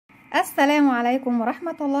السلام عليكم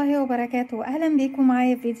ورحمة الله وبركاته. اهلا بيكم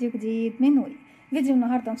معايا في فيديو جديد من وي. فيديو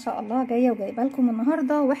النهاردة ان شاء الله جاية وجايبه لكم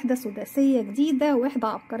النهاردة وحدة سداسية جديدة، وحدة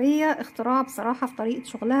عبقرية اختراع بصراحة في طريقة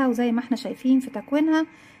شغلها وزي ما احنا شايفين في تكوينها.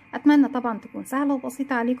 اتمنى طبعا تكون سهلة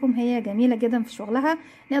وبسيطة عليكم، هي جميلة جدا في شغلها،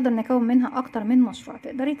 نقدر نكون منها اكتر من مشروع.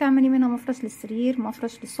 تقدري تعملي منها مفرش للسرير،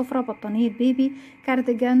 مفرش للسفرة، بطانية بيبي،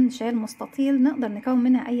 كارديجان، شال مستطيل، نقدر نكون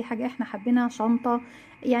منها اي حاجة احنا حابينها، شنطة،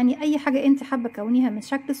 يعني اي حاجة انت حابة تكونيها من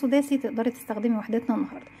شكل سداسي تقدري تستخدمي وحدتنا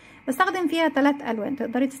النهاردة. بستخدم فيها 3 الوان،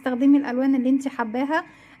 تقدري تستخدمي الالوان اللي انت حباها.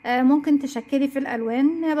 ممكن تشكلي في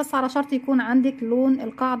الالوان بس على شرط يكون عندك لون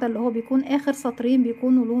القاعدة اللي هو بيكون اخر سطرين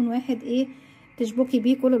بيكونوا لون واحد، تشبكي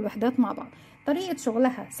بيه كل الوحدات مع بعض. طريقة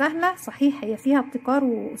شغلها سهلة، صحيح هي فيها ابتكار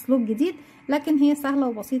واسلوب جديد، لكن هي سهلة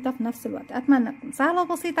وبسيطة في نفس الوقت. اتمنى تكون سهلة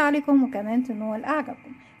وبسيطة عليكم وكمان تنول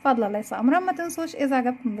اعجابكم. فضلا ليس امرا، ما تنسوش اذا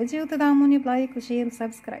عجبكم الفيديو تدعموني بلايك وشير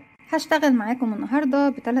وسبسكرايب. هشتغل معاكم النهاردة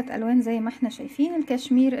ب3 الوان زي ما احنا شايفين.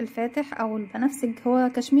 الكشمير الفاتح او البنفسج،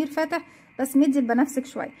 هو كشمير فاتح بس مدي البنفسج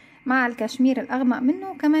شوية، مع الكشمير الاغمق منه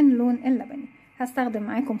وكمان اللون اللبني. هستخدم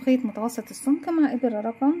معاكم خيط متوسط السمك مع ابرة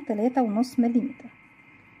رقم 3.5 ملم.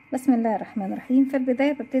 بسم الله الرحمن الرحيم. في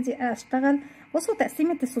البداية ببتدي اشتغل. بصوا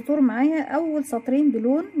تقسيمة السطور معايا، اول سطرين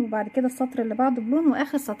بلون وبعد كده السطر اللي بعده بلون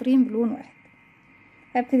واخر سطرين بلون واحد.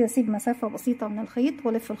 هبتدي اسيب مسافة بسيطة من الخيط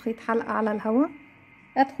والف الخيط حلقة على الهواء،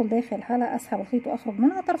 ادخل داخل الحلقة، اسحب الخيط واخرج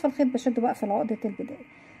منها. طرف الخيط بشده بقى في عقدة البداية.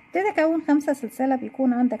 ابتدي اكون 5 سلسلة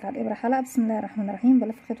بيكون عندك على الابرة حلقة. بسم الله الرحمن الرحيم.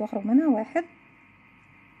 بلف الخيط واخرج منها 1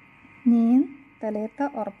 2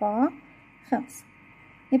 3 4 5.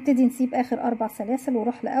 نبتدي نسيب اخر 4 سلاسل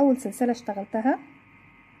ونروح لاول سلسلة اشتغلتها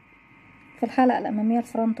في الحلقة الامامية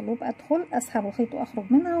الفرونت لوب. ادخل اسحب الخيط واخرج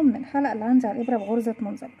منها، ومن الحلقة اللي عندي على الابرة بغرزة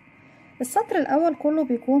منزلقة. السطر الاول كله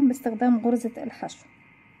بيكون باستخدام غرزة الحشو،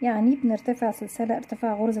 يعني بنرتفع سلسلة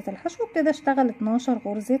ارتفاع غرزة الحشو. ابتدي اشتغل 12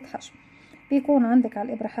 غرزة حشو. بيكون عندك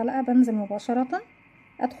على الابرة حلقة، بنزل مباشرة،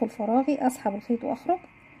 ادخل فراغي، اسحب الخيط واخرج.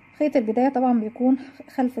 خيط البداية طبعا بيكون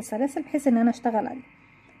خلف السلاسل بحيث ان انا اشتغل عليه.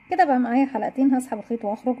 كده بقى معايا حلقتين، هسحب الخيط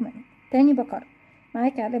واخرج منه. تاني بكرر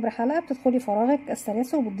معاكي على الابرة حلقة، بتدخلي فراغك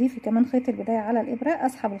السلاسل وبتضيفي كمان خيط البداية على الابرة،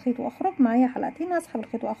 اسحب الخيط واخرج. معايا حلقتين، هسحب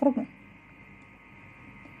الخيط واخرج منه.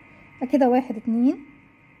 كده 1 2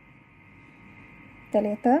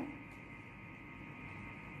 3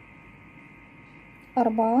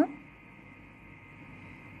 4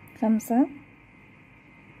 5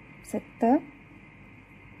 6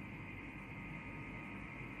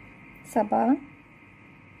 7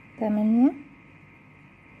 8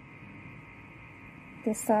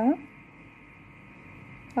 9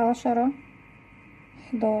 10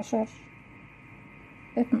 11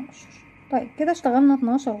 12. طيب كده اشتغلنا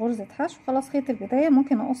 12 غرزة حشو. خلاص خيط البداية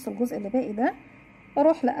ممكن اقص الجزء اللي باقي ده،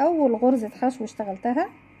 اروح لاول غرزة حشو اشتغلتها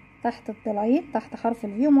تحت الضلعين تحت حرف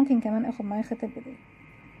الفي، وممكن كمان اخد معايا خيط البداية.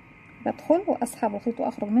 بدخل واسحب الخيط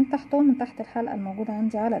واخرج من تحته من تحت الحلقة الموجودة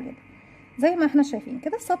عندي على الابرة زي ما احنا شايفين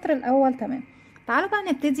كده. السطر الاول تمام. تعالوا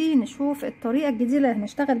بقى نبتدي نشوف الطريقة الجديدة اللي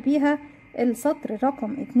هنشتغل بيها. السطر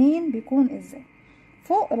رقم 2 بيكون ازاي.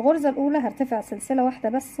 فوق الغرزة الاولى هرتفع سلسلة واحدة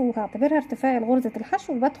بس وهعتبرها ارتفاعي لغرزة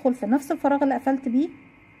الحشو، وبدخل في نفس الفراغ اللي قفلت بيه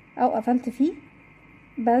او قفلت فيه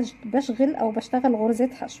بشغل او بشتغل غرزة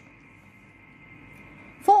حشو.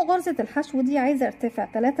 فوق غرزة الحشو دي عايزة ارتفع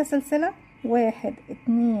 3 سلسلة، 1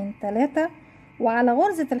 2 3، وعلى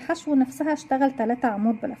غرزة الحشو نفسها اشتغل 3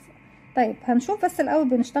 عمود بلفة. طيب هنشوف بس الاول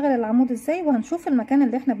بنشتغل العمود ازاي، وهنشوف المكان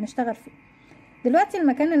اللي احنا بنشتغل فيه. دلوقتي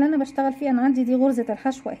المكان اللي انا بشتغل فيه انا عندي دي غرزة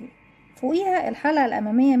الحشو اهي، فوقيها الحلقة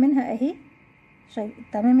الامامية منها اهي.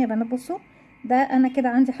 تمام يا بنات؟ بصوا ده انا كده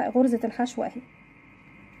عندي غرزة الحشو اهي.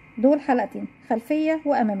 دول حلقتين خلفية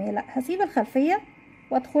وامامية. لا، هسيب الخلفية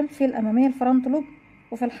وادخل في الامامية الفرونت لوب،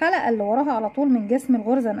 وفي الحلقة اللي وراها على طول من جسم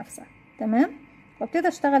الغرزة نفسها. تمام. وابتدي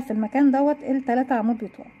اشتغل في المكان دوت ال3 عمود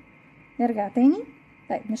بتوعي. نرجع تاني.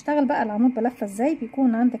 طيب نشتغل بقى العمود بلفة ازاي.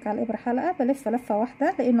 بيكون عندك على الابرة حلقة، بلف لفة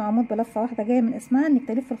واحدة لانه عمود بلفة واحدة جاية من اسمها انك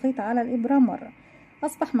تلف الخيط على الابرة مرة.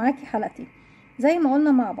 اصبح معاكي حلقتين. زي ما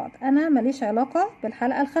قلنا مع بعض انا ماليش علاقة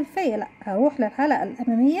بالحلقة الخلفية، لا هروح للحلقة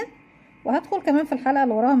الامامية وهدخل كمان في الحلقة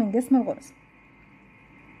اللي وراها من جسم الغرزة.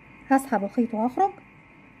 هسحب الخيط وهخرج.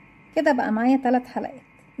 كده بقى معايا 3 حلقات.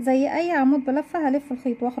 زي اي عمود بلفة هلف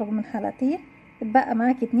الخيط واخرج من حلقتين، اتبقى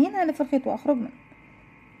معاكي 2 هلف الخيط واخرج منه.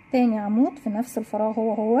 تاني عمود في نفس الفراغ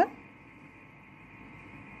هو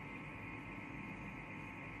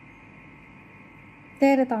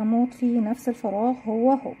تالت عمود في نفس الفراغ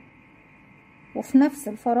هو وفي نفس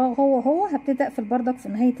الفراغ هو هبتدي اقفل بردك في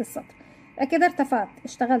نهاية السطر. كده ارتفعت،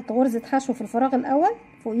 اشتغلت غرزة حشو في الفراغ الاول،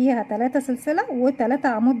 فوقيها 3 سلسلة و3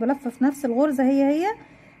 عمود بلفة في نفس الغرزة هي.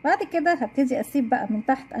 بعد كده هبتدي اسيب بقى من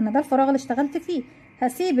تحت، انا ده الفراغ اللي اشتغلت فيه،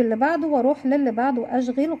 هسيب اللي بعده واروح للي بعده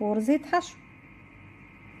واشغل غرزة حشو،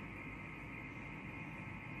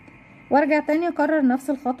 وارجع تاني اكرر نفس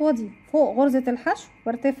الخطوة دي فوق غرزة الحشو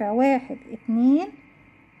وارتفع 1 2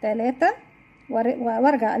 3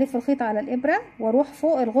 وارجع الف الخيط على الابرة واروح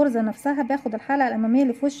فوق الغرزة نفسها، باخد الحلقة الامامية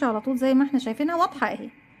اللي في وشي على طول زي ما احنا شايفينها واضحة اهي،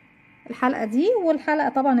 الحلقة دي والحلقة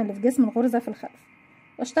طبعا اللي في جسم الغرزة في الخلف،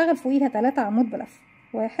 واشتغل فوقيها 3 عمود بلف،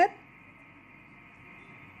 1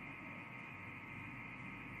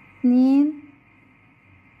 2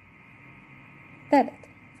 3.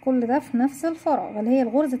 كل ده في نفس الفراغ اللي هي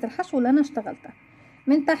غرزة الحشو اللي انا اشتغلتها.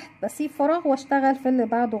 من تحت بسيب فراغ واشتغل في اللي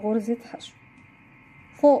بعده غرزة حشو.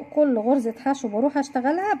 فوق كل غرزة حشو بروح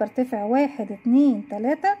اشتغلها برتفع 1 2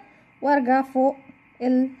 3 وارجع فوق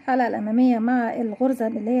الحلقة الامامية مع الغرزة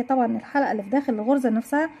اللي هي طبعا الحلقة اللي في داخل الغرزة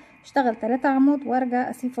نفسها، اشتغل 3 عمود وارجع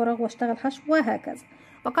اسيب فراغ واشتغل حشو، وهكذا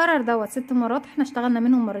بكرر دوت 6 مرات. احنا اشتغلنا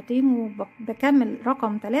منهم مرتين وبكمل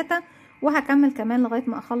رقم 3، وهكمل كمان لغاية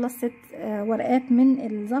ما اخلص 6 ورقات من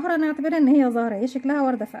الزهرة، نعتبرها ان هي زهرة، هي شكلها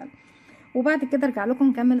وردة فعلا. وبعد كده ارجع لكم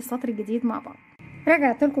نكمل السطر الجديد مع بعض.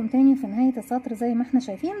 رجعت لكم تاني في نهاية السطر زي ما احنا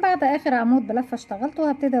شايفين، بعد اخر عمود بلفة اشتغلته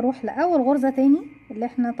هبتدي اروح لاول غرزة تاني اللي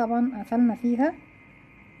احنا طبعا قفلنا فيها،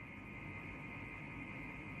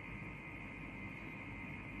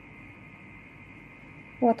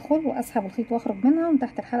 وادخل واسحب الخيط واخرج منها ومن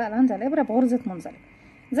تحت الحلقة اللي عندي على الابرة بغرزة منزلقة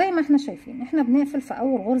زي ما احنا شايفين. احنا بنقفل في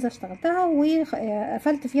اول غرزة اشتغلتها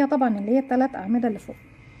وقفلت فيها طبعا اللي هي ال3 اعمدة اللي فوق.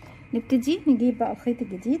 نبتدي نجيب بقى الخيط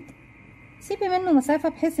الجديد، سيبي منه مسافة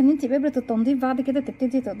بحيث ان انتي بإبرة التنظيف بعد كده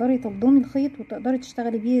تبتدي تقدري تلضمي الخيط وتقدري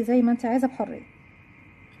تشتغلي بيه زي ما انتي عايزة بحرية.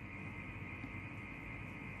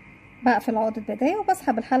 بقفل عقدة بداية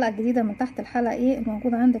وبسحب الحلقة الجديدة من تحت الحلقة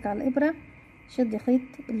الموجودة عندك على الإبرة، شدي خيط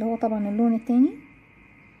اللي هو طبعا اللون التاني،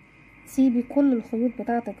 سيبي كل الخيوط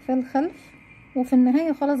بتاعتك في الخلف، وفي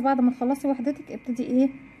النهاية خلاص بعد ما تخلصي وحدتك ابتدي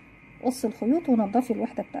قصي الخيوط ونضفي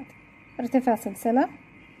الوحدة بتاعتك. ارتفاع سلسلة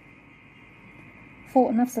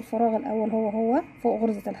فوق نفس الفراغ الاول هو فوق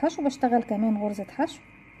غرزة الحشو، بشتغل كمان غرزة حشو.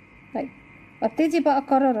 طيب وابتدي بقى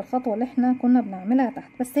اكرر الخطوة اللي احنا كنا بنعملها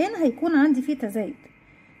تحت، بس هنا هيكون عندي فيه تزايد،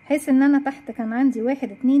 بحيث ان انا تحت كان عندي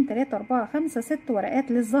 1 2 3 4 5 6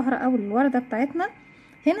 ورقات للزهرة او الوردة بتاعتنا،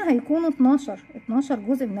 هنا هيكونوا 12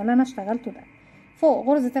 جزء من اللي انا اشتغلته ده. فوق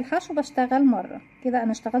غرزة الحشو بشتغل مرة كده،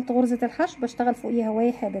 انا اشتغلت غرزة الحشو بشتغل فوقيها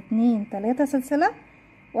 1 2 3 سلسلة،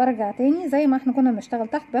 وارجع تاني زي ما احنا كنا بنشتغل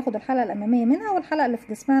تحت، باخد الحلقة الامامية منها والحلقة اللي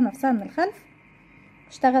في جسمها نفسها من الخلف،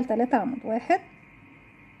 اشتغل 3 عمود، 1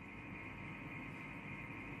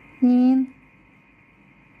 2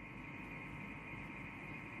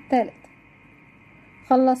 3.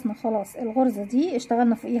 خلصنا خلاص الغرزة دي،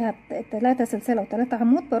 اشتغلنا فوقيها 3 سلسلة و3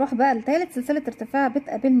 عمود. بروح بقى لثالث سلسلة ارتفاع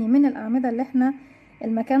بتقابلني من الاعمدة اللي احنا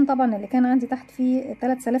المكان طبعا اللي كان عندي تحت فيه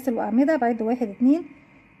 3 سلاسل واعمدة، بعد 1 2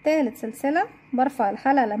 ثالث سلسلة برفع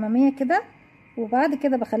الحلقة الامامية كده، وبعد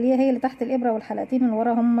كده بخليها هي اللي تحت الابرة والحلقتين اللي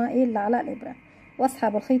ورا هما اللي على الابرة،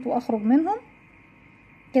 واسحب الخيط واخرج منهم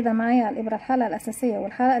كده معايا على الابرة الحلقة الاساسية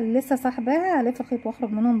والحلقة اللي لسه سحباها، هلف الخيط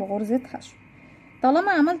واخرج منهم بغرزة حشو.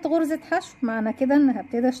 طالما عملت غرزة حشو معنى كده ان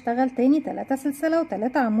هبتدي اشتغل تاني 3 سلسلة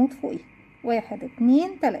و3 عمود فوقيه، 1 2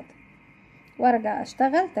 3، وارجع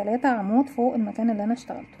اشتغل 3 عمود فوق المكان اللي انا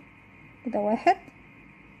اشتغلته كده، 1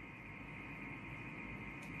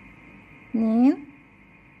 2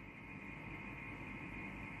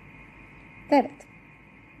 3.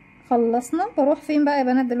 خلصنا. بروح فين بقى يا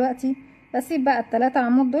بنات دلوقتي؟ بسيب بقى ال3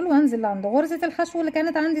 عمود دول وانزل عند غرزة الحشو اللي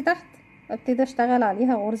كانت عندي تحت، وابتدي اشتغل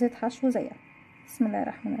عليها غرزة حشو زيها. بسم الله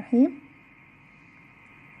الرحمن الرحيم.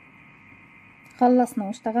 خلصنا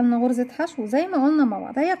واشتغلنا غرزة حشو زي ما قلنا مع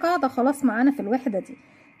بعض، هي قاعدة خلاص معانا في الوحدة دي.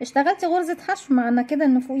 اشتغلتي غرزة حشو معنى كده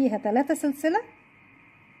ان فوقيها 3 سلسلة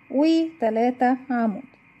و3 عمود،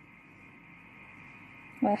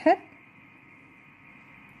 1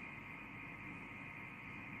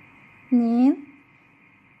 2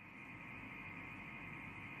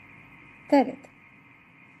 3.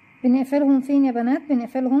 بنقفلهم فين يا بنات؟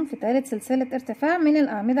 بنقفلهم في ثالث سلسلة ارتفاع من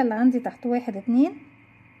الأعمدة اللي عندي تحت، 1 2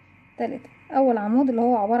 3. أول عمود اللي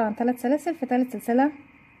هو عبارة عن 3 سلاسل في ثالث سلسلة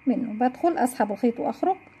منه، بدخل أسحب الخيط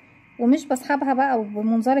وأخرج، ومش بسحبها بقى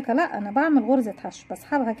بمنزلقة، لا أنا بعمل غرزة حشو،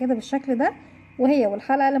 بسحبها كده بالشكل ده وهي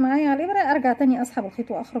والحلقة اللي معايا على الإبرة، أرجع تاني أسحب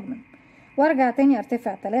الخيط وأخرج منه، وأرجع تاني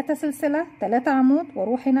أرتفع 3 سلسلة 3 عمود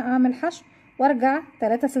وأروح هنا أعمل حشو، وأرجع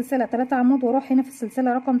 3 سلسلة 3 عمود وأروح هنا في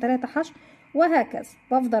السلسلة رقم 3 حشو، وهكذا.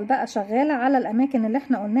 بفضل بقى شغالة على الأماكن اللي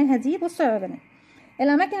احنا قلناها دي. بصوا يا بنات،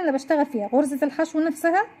 الأماكن اللي بشتغل فيها غرزة الحشو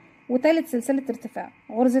نفسها وثالث سلسلة ارتفاع،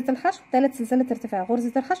 غرزة الحشو، ثالث سلسلة ارتفاع،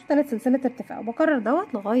 غرزة الحشو، ثالث سلسلة ارتفاع، وبكرر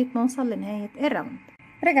دوت لغاية ما اوصل لنهاية الراوند.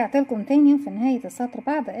 رجعت لكم تاني في نهاية السطر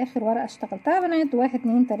بعد اخر ورقة اشتغلتها. بنعد 1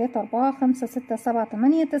 2 3 4 5 6 7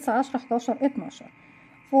 8 9 10 11 12.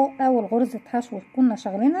 فوق اول غرزة حشو كنا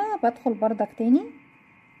شغالينها بدخل بردك تاني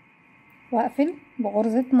واقفل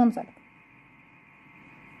بغرزة منزلقة.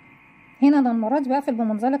 هنا انا المرة دي بقفل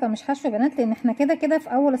بمنزلقة مش حشو يا بنات، لان احنا كده كده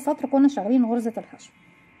في اول السطر كنا شغالين غرزة الحشو.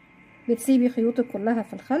 بتسيبي خيوطك كلها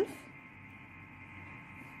في الخلف،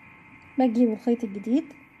 بجيب الخيط الجديد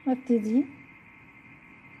وابتدي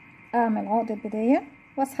اعمل عقدة بداية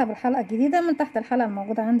واسحب الحلقة الجديدة من تحت الحلقة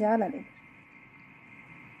الموجودة عندي على الابرة.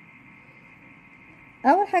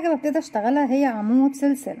 اول حاجة ببتدي اشتغلها هي عمود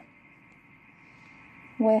سلسلة،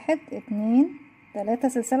 1 2 3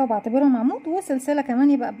 سلسلة وبعتبرهم عمود وسلسلة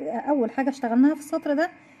كمان، يبقى اول حاجة اشتغلناها في السطر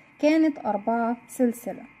ده كانت 4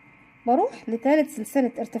 سلسلة. بروح لتالت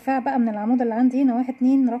سلسلة ارتفاع بقى من العمود اللي عندي هنا 1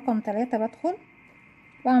 2 رقم 3 بدخل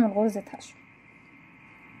واعمل غرزة حشو،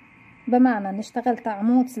 بمعنى ان اشتغلت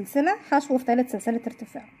عمود سلسلة حشو في تالت سلسلة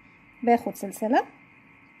ارتفاع. باخد سلسلة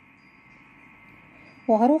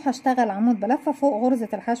وهروح اشتغل عمود بلفة فوق غرزة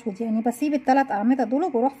الحشو دي، يعني بسيب الثلاث اعمدة دول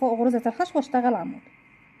وبروح فوق غرزة الحشو واشتغل عمود.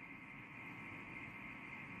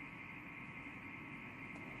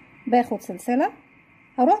 باخد سلسلة،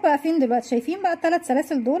 هروح بقى فين دلوقتي؟ شايفين بقى الثلاث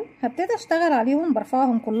سلاسل دول هبتدي اشتغل عليهم،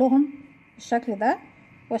 برفعهم كلهم بالشكل ده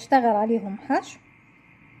واشتغل عليهم حشو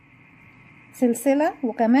سلسلة،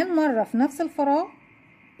 وكمان مرة في نفس الفراغ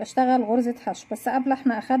بشتغل غرزة حشو. بس قبل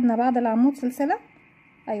احنا اخدنا بعد العمود سلسلة،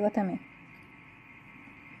 ايوه تمام،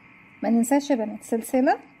 ما ننساش يا بنات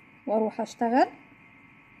سلسلة واروح اشتغل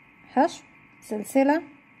حشو سلسلة،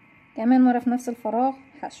 كمان مرة في نفس الفراغ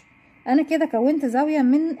حشو. انا كده كونت زاوية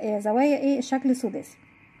من زوايا ايه الشكل سداسي.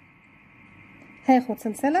 هاخد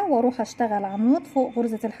سلسلة واروح اشتغل عمود فوق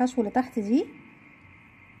غرزة الحشو اللي تحت دي،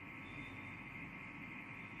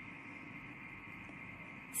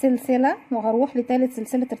 سلسلة وهروح لتالت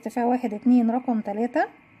سلسلة ارتفاع 1 2 رقم 3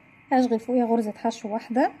 هشغل فوقيها غرزة حشو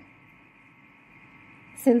واحدة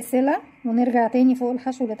سلسلة ونرجع تاني فوق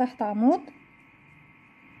الحشو اللي تحت عمود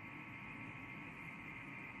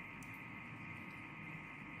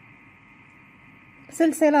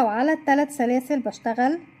سلسلة، وعلى الثلاث سلاسل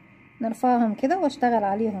بشتغل نرفعهم كده واشتغل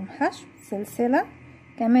عليهم حشو سلسلة،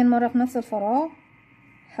 كمان مرة في نفس الفراغ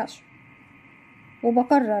حشو،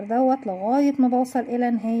 وبكرر دوت لغاية ما بوصل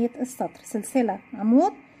الى نهاية السطر. سلسلة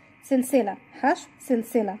عمود سلسلة حشو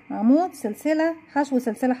سلسلة عمود سلسلة حشو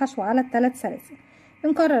سلسلة حشو على الثلاث سلاسل.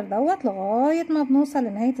 بنكرر دوت لغاية ما بنوصل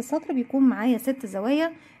لنهاية السطر، بيكون معايا 6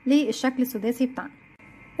 زوايا للشكل السداسي بتاعنا.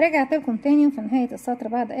 رجعت لكم تاني وفي نهاية السطر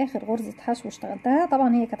بعد اخر غرزة حشو اشتغلتها،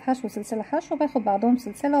 طبعا هي كانت حشو سلسلة حشو، باخد بعدهم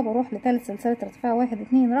سلسلة وبروح لتالت سلسلة ارتفاع 1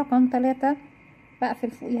 2 رقم 3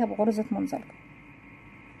 بقفل فوقيها بغرزة منزلقة.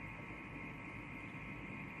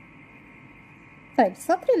 طيب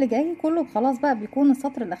السطر اللي جاي كله خلاص بقى بيكون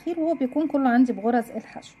السطر الاخير، وهو بيكون كله عندي بغرز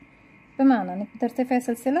الحشو، بمعنى انك بترتفعي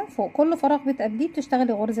سلسلة فوق كل فراغ بتقابليه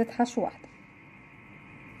بتشتغلي غرزة حشو واحدة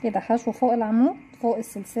كده، حشو فوق العمود فوق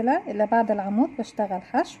السلسلة اللي بعد العمود بشتغل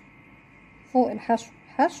حشو فوق الحشو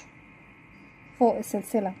حشو فوق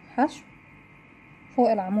السلسلة حشو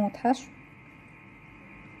فوق العمود حشو.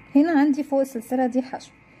 هنا عندي فوق السلسلة دي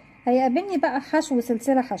حشو، هيقابلني بقى حشو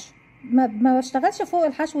سلسلة حشو، ما بشتغلش فوق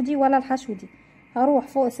الحشو دي ولا الحشو دي، هروح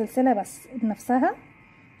فوق السلسلة بس بنفسها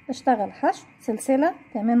اشتغل حشو سلسلة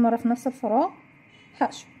كمان مرة في نفس الفراغ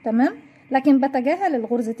حشو، تمام. لكن بتجاهل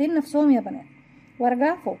الغرزتين نفسهم يا بنات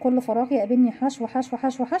وارجع فوق كل فراغ يقابلني حشو حشو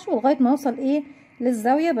حشو حشو لغاية ما اوصل ايه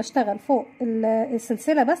للزاوية. بشتغل فوق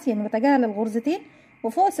السلسلة بس، يعني بتجاهل الغرزتين،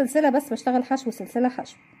 وفوق السلسلة بس بشتغل حشو سلسلة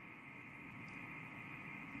حشو.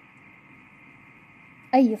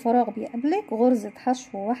 اي فراغ بيقابلك غرزة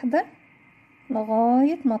حشو واحدة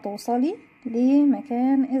لغاية ما توصلي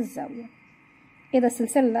لمكان الزاوية. كده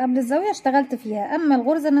السلسلة اللي قبل الزاوية اشتغلت فيها، اما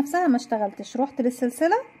الغرزة نفسها ما اشتغلتش، رحت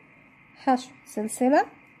للسلسلة حشو سلسلة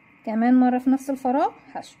كمان مرة في نفس الفراغ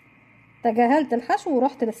حشو، تجاهلت الحشو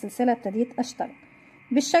ورحت للسلسلة ابتديت اشتغل.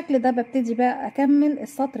 بالشكل ده ببتدي بقى اكمل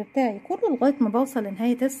السطر بتاعي كله لغاية ما بوصل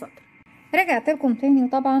لنهاية السطر. رجعت لكم تاني،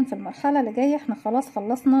 وطبعا في المرحلة اللي جاية احنا خلاص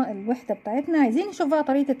خلصنا الوحدة بتاعتنا، عايزين نشوف بقى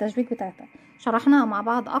طريقة التشبيك بتاعتها. شرحناها مع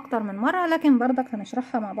بعض اكتر من مرة لكن بردك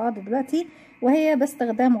هنشرحها مع بعض دلوقتي، وهي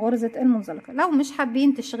باستخدام غرزة المنزلقة. لو مش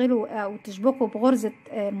حابين تشتغلوا او تشبكوا بغرزة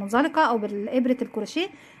المنزلقة او بالابرة الكروشيه،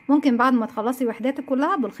 ممكن بعد ما تخلصي وحداتك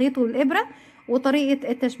كلها بالخيط والابرة.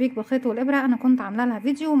 وطريقة التشبيك بالخيط والابرة انا كنت عامله لها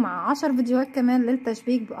فيديو مع 10 فيديوهات كمان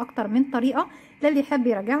للتشبيك باكتر من طريقة، للي يحب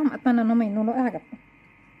يراجعهم اتمنى انهم ينولوا اعجابكم.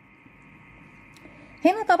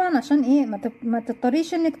 هنا طبعا عشان ايه ما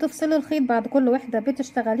تضطريش انك تفصلي الخيط بعد كل وحده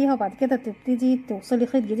بتشتغليها وبعد كده تبتدي توصلي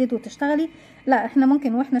خيط جديد وتشتغلي، لا احنا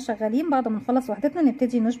ممكن واحنا شغالين بعد ما نخلص وحدتنا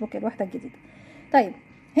نبتدي نشبك الوحده الجديده. طيب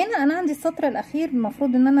هنا انا عندي السطر الاخير،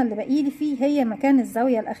 المفروض ان انا اللي باقيلي فيه هي مكان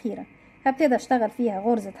الزاويه الاخيره. هبتدي اشتغل فيها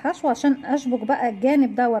غرزه حشو عشان اشبك بقى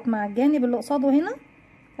الجانب دوت مع الجانب اللي قصاده هنا.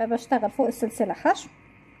 فبشتغل فوق السلسله حشو،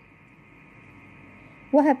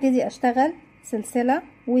 وهبتدي اشتغل سلسله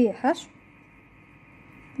وحشو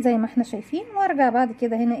زي ما احنا شايفين، وارجع بعد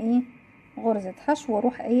كده هنا ايه غرزه حشو،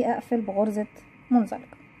 واروح ايه اقفل بغرزه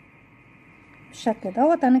منزلقه بالشكل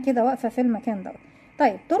دوت. انا كده واقفه في المكان دوت.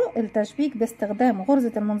 طيب طرق التشبيك باستخدام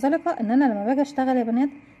غرزه المنزلقه، ان انا لما باجي اشتغل يا بنات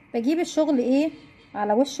بجيب الشغل ايه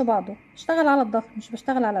على وش بعضه، بشتغل على الظهر مش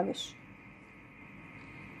بشتغل على الوش.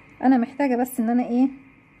 انا محتاجه بس ان انا ايه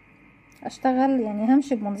اشتغل، يعني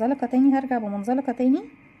همشي بمنزلقه تاني، هرجع بمنزلقه تاني.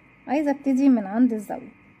 عايزه ابتدي من عند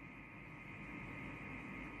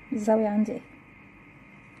الزاويه عندي ايه،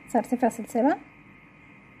 هرتفع سلسله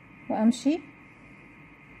وامشي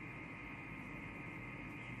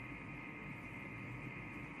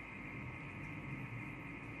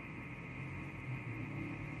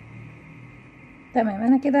تمام.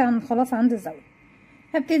 انا كده خلاص عند الزاويه.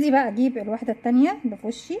 هبتدي بقى اجيب الوحده التانية اللي في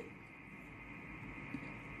وشي،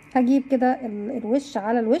 هجيب كده الوش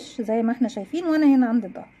على الوش زي ما احنا شايفين، وانا هنا عند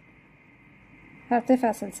الظهر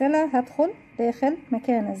هرتفع سلسله، هدخل داخل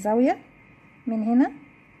مكان الزاويه من هنا،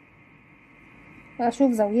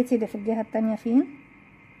 واشوف زاويتي اللي في الجهه التانية فين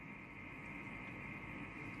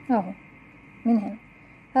اهو. من هنا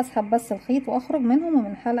هسحب بس الخيط واخرج منهم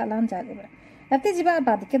ومن الحلقه اللي عندي على الابره. هبتدي بقى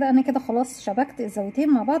بعد كده، انا كده خلاص شبكت الزاويتين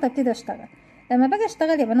مع بعض، هبتدي اشتغل. لما باجي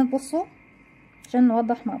اشتغل يا بنات بصوا عشان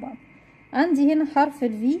نوضح مع بعض، عندي هنا حرف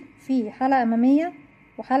الفي في حلقه اماميه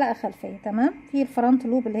وحلقه خلفيه، تمام. في الفرونت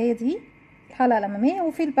لوب اللي هي دي الحلقه الاماميه،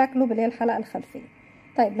 وفي الباك لوب اللي هي الحلقه الخلفيه.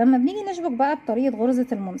 طيب لما بنيجي نشبك بقى بطريقه غرزه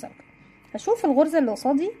المنزلقه، اشوف الغرزه اللي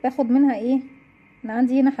قصادي باخد منها ايه. انا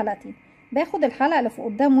عندي هنا حلقتين، باخد الحلقه اللي في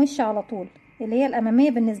قدام وشي على طول اللي هي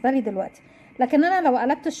الاماميه بالنسبه لي دلوقتي، لكن انا لو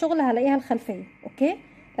قلبت الشغل هلاقيها الخلفيه، اوكي.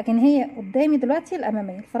 لكن هي قدامي دلوقتي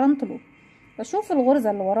الاماميه الفرونت لوب. بشوف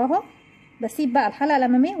الغرزه اللي وراها، بسيب بقى الحلقه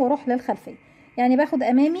الاماميه واروح للخلفيه، يعني باخد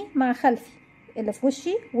امامي مع خلفي اللي في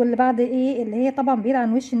وشي، واللي بعد ايه اللي هي طبعا بعيد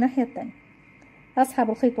عن وشي الناحيه التانية. هسحب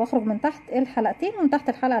الخيط واخرج من تحت الحلقتين ومن تحت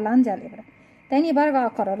الحلقه اللي عندي على الابره. تاني برجع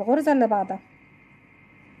اكرر الغرزه اللي بعدها،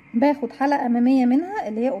 باخد حلقه اماميه منها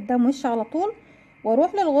اللي هي قدام وشي على طول،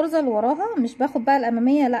 واروح للغرزه اللي وراها. مش باخد بقى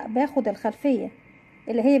الاماميه، لا باخد الخلفيه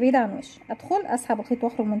اللي هي بعيده عن وشي، ادخل اسحب الخيط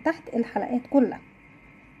واخرج من تحت الحلقات كلها.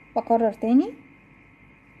 بكرر تاني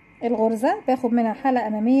الغرزه، باخد منها حلقه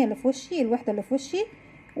اماميه اللي في وشي الوحده اللي في وشي،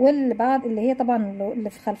 واللي بعد اللي هي طبعا اللي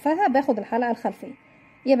في خلفها باخد الحلقه الخلفيه،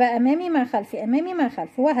 يبقى امامي مع خلفي امامي مع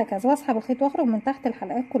خلفي وهكذا، واسحب الخيط واخرج من تحت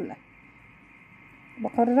الحلقات كلها.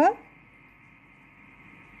 بكرر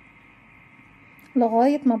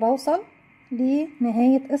لغايه ما بوصل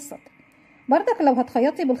لنهايه السطر. بردك لو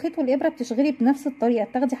هتخيطي بالخيط والابره بتشغلي بنفس الطريقه،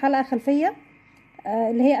 بتاخدي حلقه خلفيه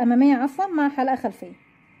اللي هي اماميه عفوا مع حلقه خلفيه،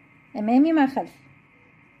 امامي مع خلفي،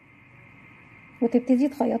 وتبتدي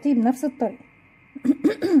تخيطي بنفس الطريقه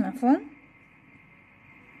عفوا.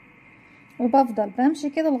 وبفضل بمشي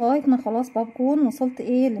كده لغايه ما خلاص بكون وصلت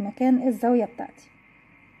ايه لمكان الزاويه بتاعتي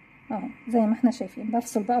اهو زي ما احنا شايفين.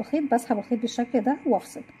 بفصل بقى الخيط، بسحب الخيط بالشكل ده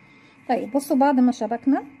وافصل. طيب بصوا بعد ما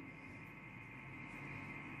شبكنا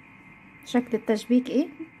شكل التشبيك ايه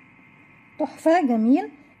تحفه جميل.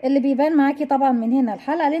 اللي بيبان معاكي طبعا من هنا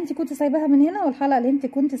الحلقه اللي انت كنت سايباها من هنا، والحلقه اللي انت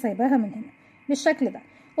كنت سايباها من هنا بالشكل ده.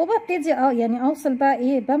 وببتدي يعني اوصل بقى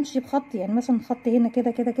ايه، بمشي بخط، يعني مثلا خط هنا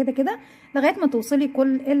كده كده كده كده لغايه ما توصلي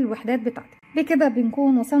كل الوحدات بتاعتك. بكده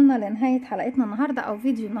بنكون وصلنا لنهايه حلقتنا النهارده او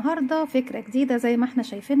فيديو النهارده. فكره جديده زي ما احنا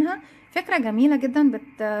شايفينها، فكره جميله جدا،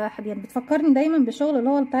 يعني بتفكرني دايما بالشغل اللي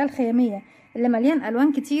هو بتاع الخياميه اللي مليان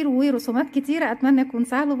الوان كتير ورسومات كتيره. اتمنى يكون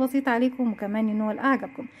سهل وبسيط عليكم وكمان ينول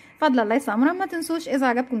اعجبكم. فضلا ليس امرا، ما تنسوش اذا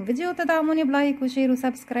عجبكم الفيديو تدعموني بلايك وشير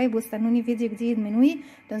وسبسكرايب، واستنوني فيديو جديد من وي.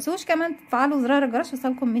 متنسوش كمان تفعلوا زرار الجرس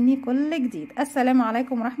يوصلكم مني كل جديد. السلام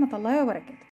عليكم ورحمه الله وبركاته.